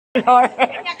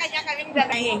Kanya-kanya kaming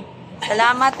dalahin.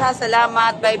 Salamat ha,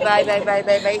 salamat. Bye-bye, bye-bye,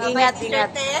 bye-bye. Ingat,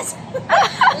 ingat.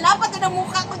 Lapat na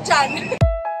mukha ko dyan.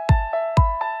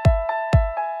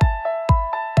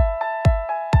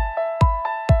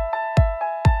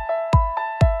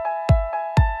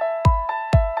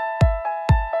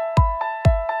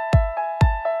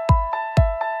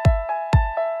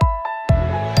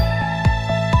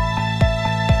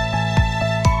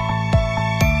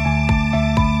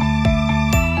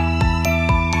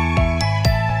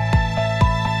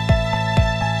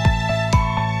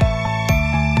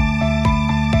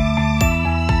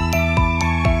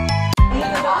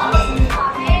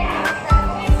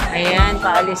 Ayan,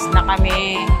 paalis na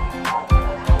kami.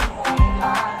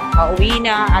 Pauwi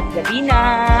na at gabi na.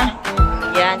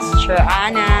 Yan, si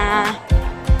Ana.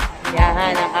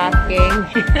 Yan, ang aking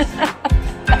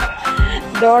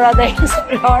Dora the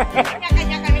Explorer.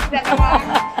 Kanya-kanya kaming dalawa.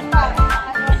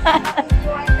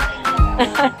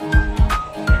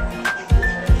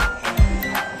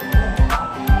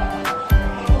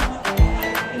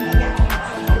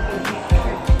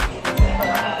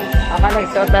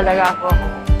 Nagsuot talaga ako.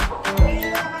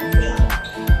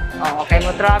 Oh, okay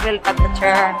mo travel ka to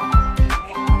chair.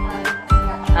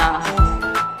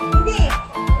 Hindi.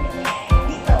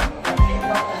 Dito.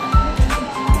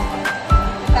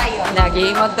 Tayo.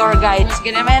 Naging mo tour guide.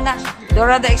 Sige naman na.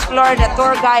 Dora the Explorer, the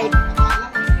tour guide.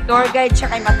 Tour guide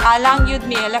siya kay matalang yun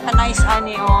ni. Ala ka nice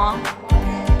ani oh.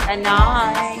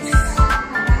 Nice.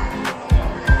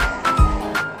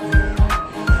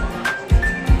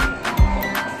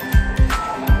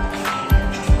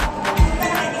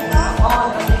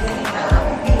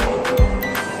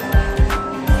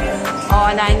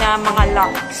 Na mga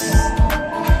locks.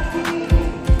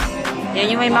 Yan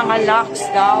yung may mga locks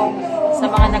daw sa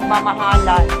mga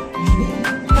nagmamahalan.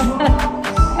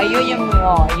 Ayun yung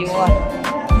ayun.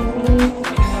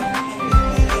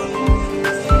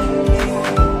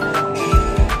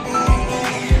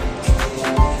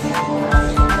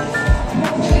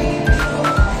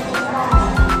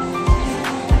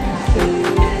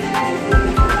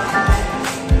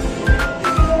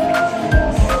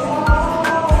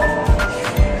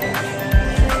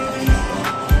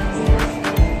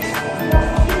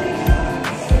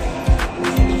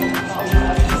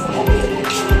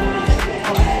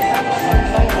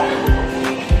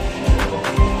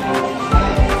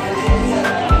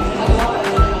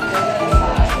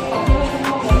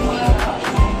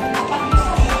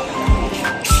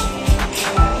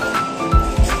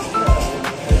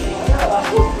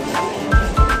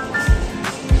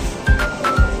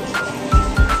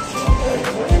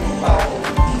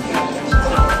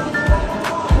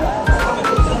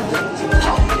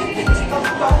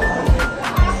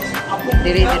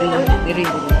 Diri.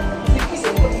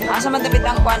 Asa man tapit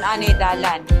ang kuan ani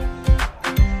dalan.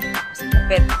 Asa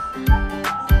tapit.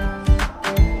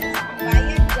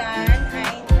 Bayad dyan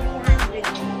ay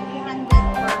 300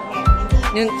 per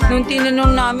head. Nung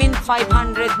tinanong namin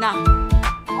 500 na.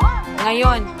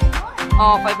 Ngayon,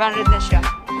 500 na siya.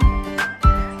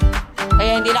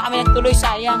 Kaya hindi na kami nagtuloy,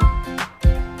 sayang.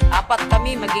 4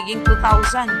 kami, magiging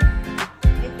 2,000.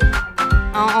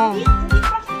 Oo.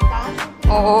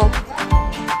 Oo.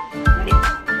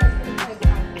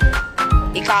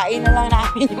 Ikain na lang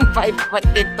namin yung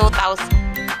 2,000.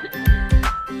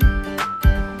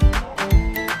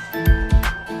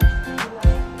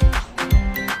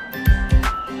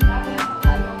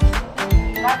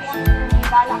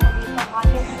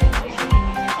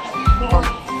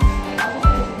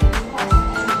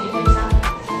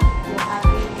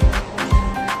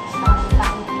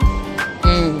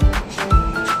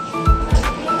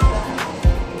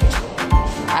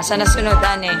 Asa na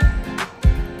sunodan eh?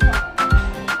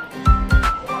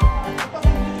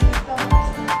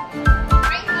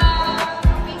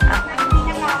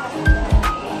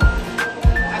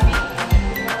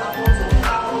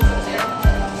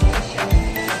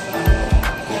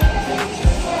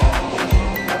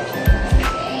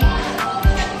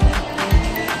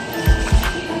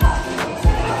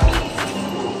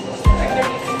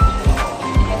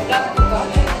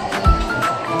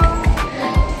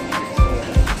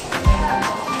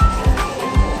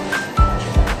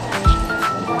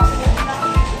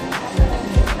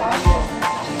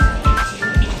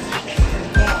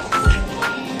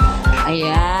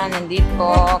 Ayan,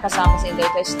 nandito kasama si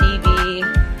IndayTessTV.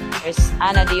 There's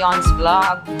Ana Dions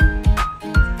vlog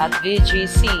at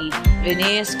VGC,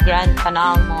 Venice Grand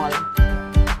Canal Mall.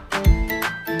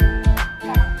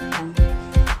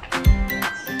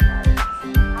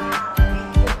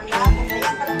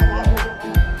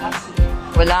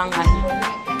 Walang ano.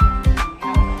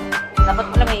 Dapat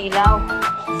pala may ilaw.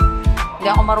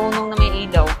 Hindi ako marunong na may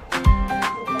ilaw.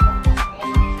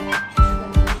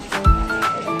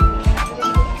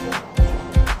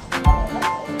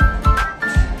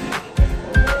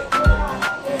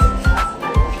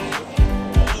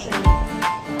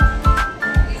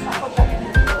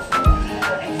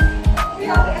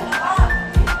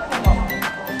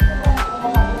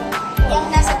 Yung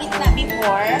nasa gitna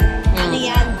before, ano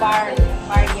yan? Bar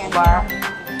yan. Bar.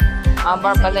 Ah,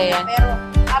 bar pala yan. Pero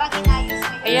parang inayos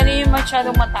na yun. Ayan yung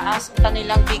masyadong mataas ang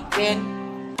kanilang Big Ben.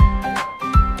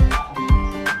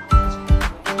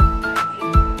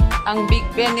 Ang Big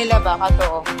Ben nila baka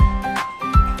to.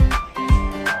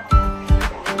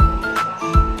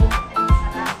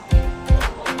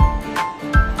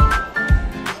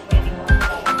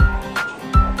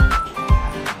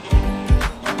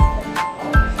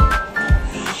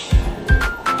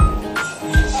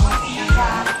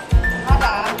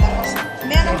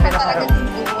 Meron pa talaga din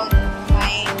doon.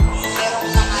 Merong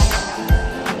pangalan na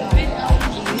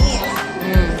Venice.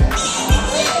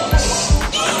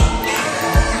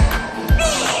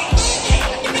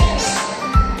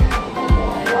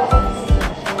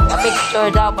 Pa-picture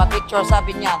daw, pa-picture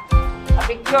sabi niya.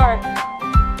 Pa-picture.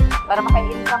 Para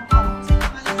maka-income ka.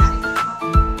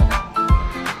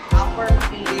 Upper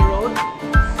Makili Road.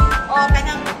 Oh,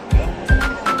 kanang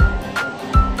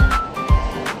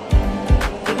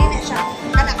hindi na siya.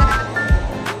 Kana.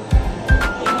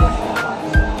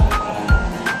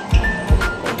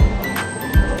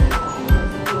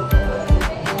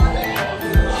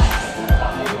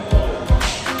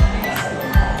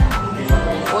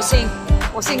 Pusing.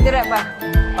 Pusing direct ba?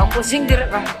 O, pusing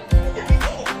direct ba?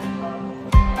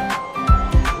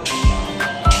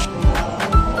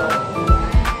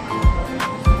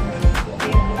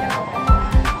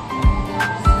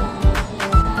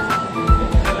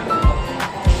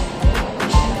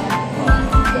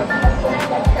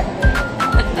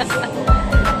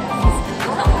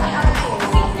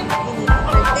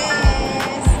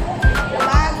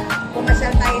 Kapag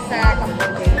pumasyal tayo sa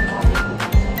Cambodia.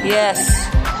 Yes.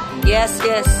 Yes,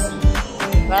 yes.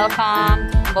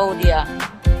 Welcome, Cambodia.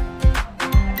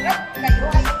 Kayo,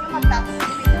 ayaw nyo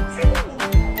mag-taxi.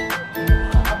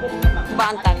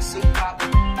 Ba ang taxi?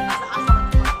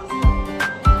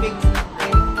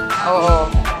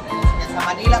 Oo. Sa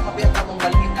Manila, pabiyak ka mong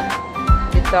balhin na.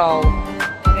 Ito.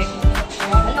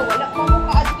 Wala pa mo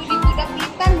kaadto dito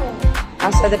dapitan mo.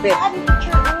 Asa dapit? Saan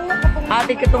picture mo?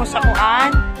 Ate katong sa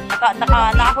kuan.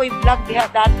 Na ako'y vlog diha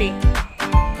dati.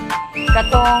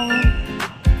 Katong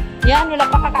yan, wala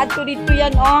pa kakaadto dito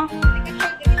yan, oh.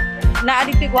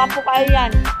 Naadito, gwapo kayo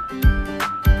yan.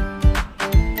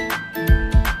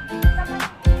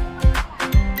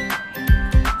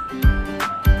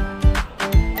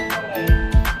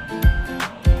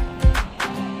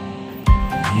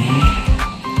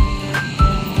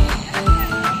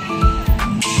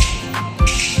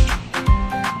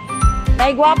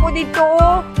 Nay, gwapo dito,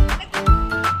 oh.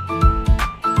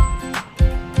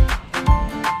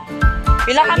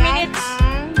 Pila ka minutes?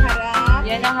 Harap.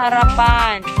 Yan ang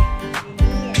harapan.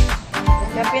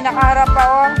 Yan pinakaharap pa,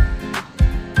 oh.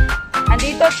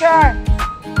 Andito, sure.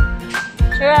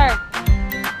 Sure.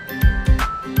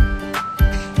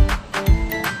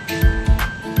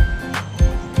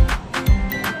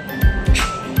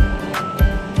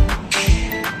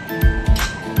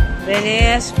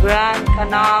 Venice Grand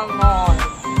Canal Mall.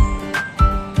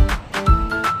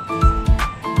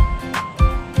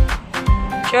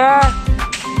 Sure.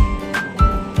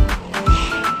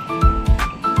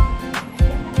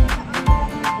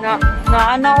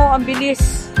 Ano, ang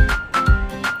bilis.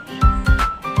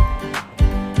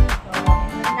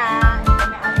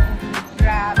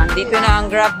 Andito na ang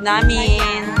grab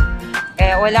namin.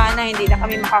 Eh, wala na, hindi na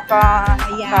kami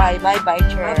makaka-bye. Bye-bye,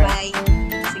 sure. Bye-bye.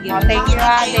 Sige, thank you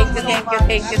ha. Thank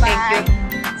you.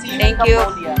 Thank you.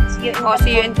 Oh,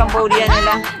 see you in Cambodia na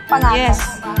lang. Yes.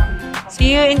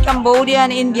 See you in Cambodia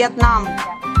and in Vietnam.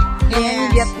 In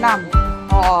Vietnam.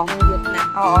 Oo.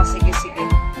 Oo, sige.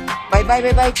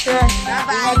 Bye-bye, sure.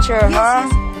 Ingat, sure, ha?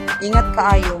 Ingat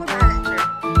kaayo.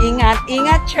 Ingat,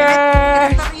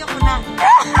 sure.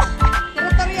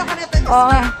 Teritoryo ko na ito.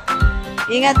 Oo.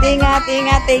 Ingat.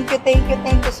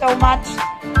 Thank you so much.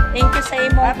 Thank you sa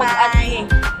imong pag-ati.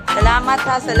 Salamat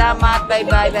ha, salamat.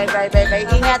 Bye-bye.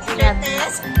 Ingat.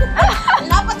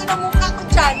 Lapat na mukha ko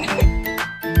dyan.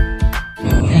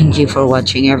 Thank you for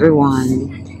watching,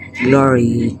 everyone.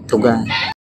 Glory to God.